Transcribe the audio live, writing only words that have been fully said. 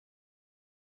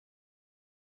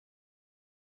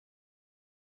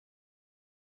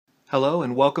Hello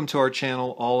and welcome to our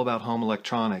channel all about home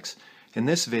electronics. In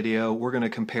this video we're going to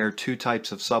compare two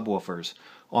types of subwoofers.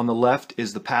 On the left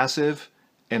is the passive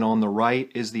and on the right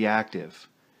is the active.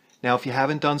 Now if you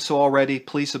haven't done so already,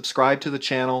 please subscribe to the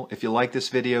channel. If you like this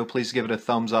video, please give it a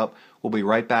thumbs up. We'll be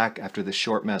right back after this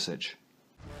short message.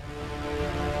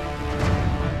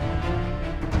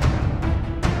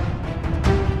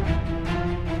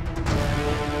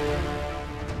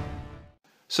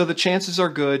 So the chances are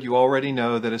good you already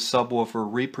know that a subwoofer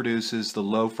reproduces the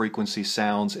low frequency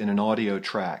sounds in an audio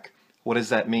track. What does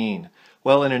that mean?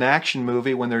 Well, in an action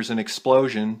movie, when there's an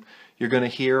explosion, you're going to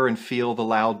hear and feel the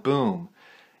loud boom.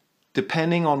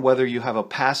 Depending on whether you have a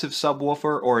passive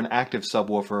subwoofer or an active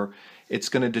subwoofer, it's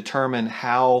going to determine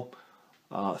how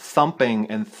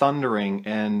thumping and thundering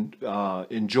and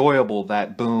enjoyable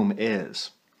that boom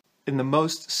is. In the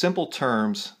most simple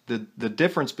terms, the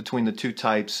difference between the two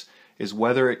types is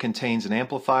whether it contains an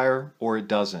amplifier or it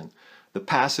doesn't. The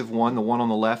passive one, the one on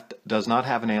the left, does not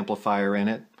have an amplifier in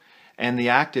it, and the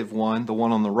active one, the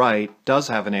one on the right, does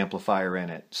have an amplifier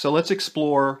in it. So let's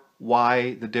explore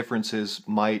why the differences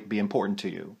might be important to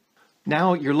you.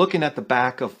 Now you're looking at the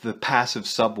back of the passive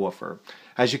subwoofer.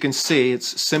 As you can see,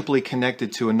 it's simply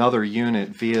connected to another unit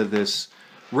via this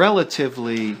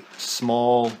relatively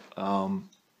small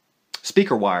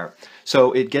speaker wire.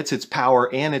 So it gets its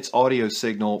power and its audio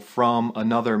signal from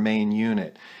another main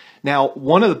unit. Now,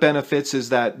 one of the benefits is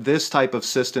that this type of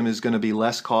system is going to be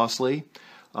less costly.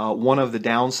 One of the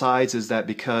downsides is that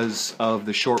because of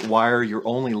the short wire, you're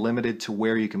only limited to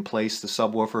where you can place the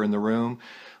subwoofer in the room.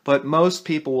 But most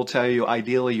people will tell you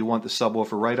ideally you want the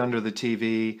subwoofer right under the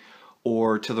TV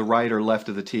or to the right or left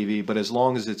of the TV, but as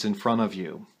long as it's in front of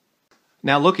you.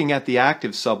 Now looking at the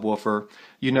active subwoofer,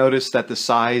 you notice that the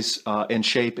size and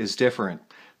shape is different.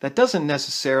 That doesn't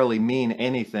necessarily mean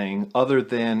anything other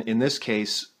than, in this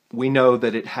case, we know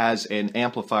that it has an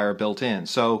amplifier built in.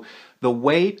 So the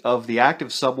weight of the active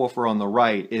subwoofer on the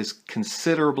right is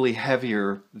considerably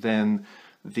heavier than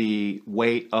the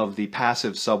weight of the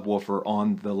passive subwoofer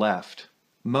on the left.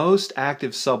 Most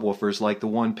active subwoofers, like the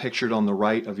one pictured on the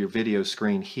right of your video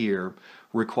screen here,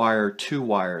 require two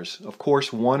wires. Of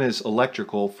course, one is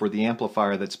electrical for the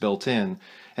amplifier that's built in,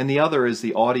 and the other is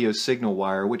the audio signal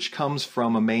wire, which comes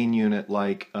from a main unit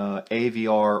like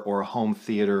AVR or a home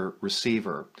theater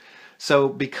receiver. So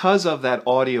because of that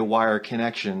audio wire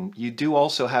connection, you do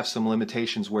also have some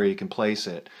limitations where you can place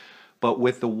it. But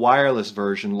with the wireless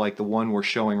version, like the one we're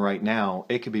showing right now,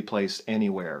 it can be placed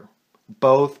anywhere.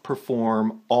 Both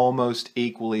perform almost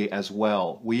equally as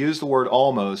well. We use the word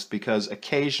almost because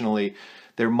occasionally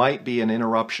there might be an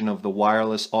interruption of the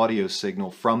wireless audio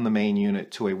signal from the main unit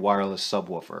to a wireless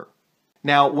subwoofer.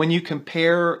 Now, when you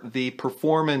compare the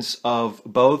performance of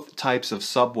both types of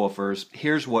subwoofers,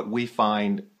 here's what we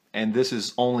find, and this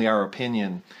is only our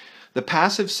opinion. The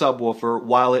passive subwoofer,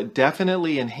 while it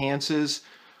definitely enhances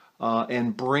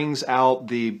and brings out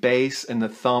the bass and the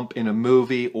thump in a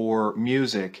movie or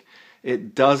music,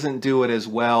 it doesn't do it as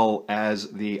well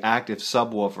as the active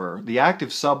subwoofer. The active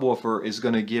subwoofer is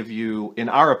going to give you, in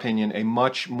our opinion, a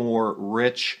much more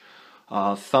rich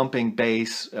thumping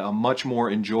bass, a much more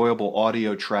enjoyable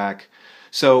audio track.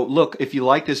 So look, if you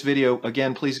like this video,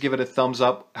 again, please give it a thumbs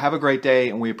up. Have a great day,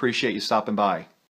 and we appreciate you stopping by.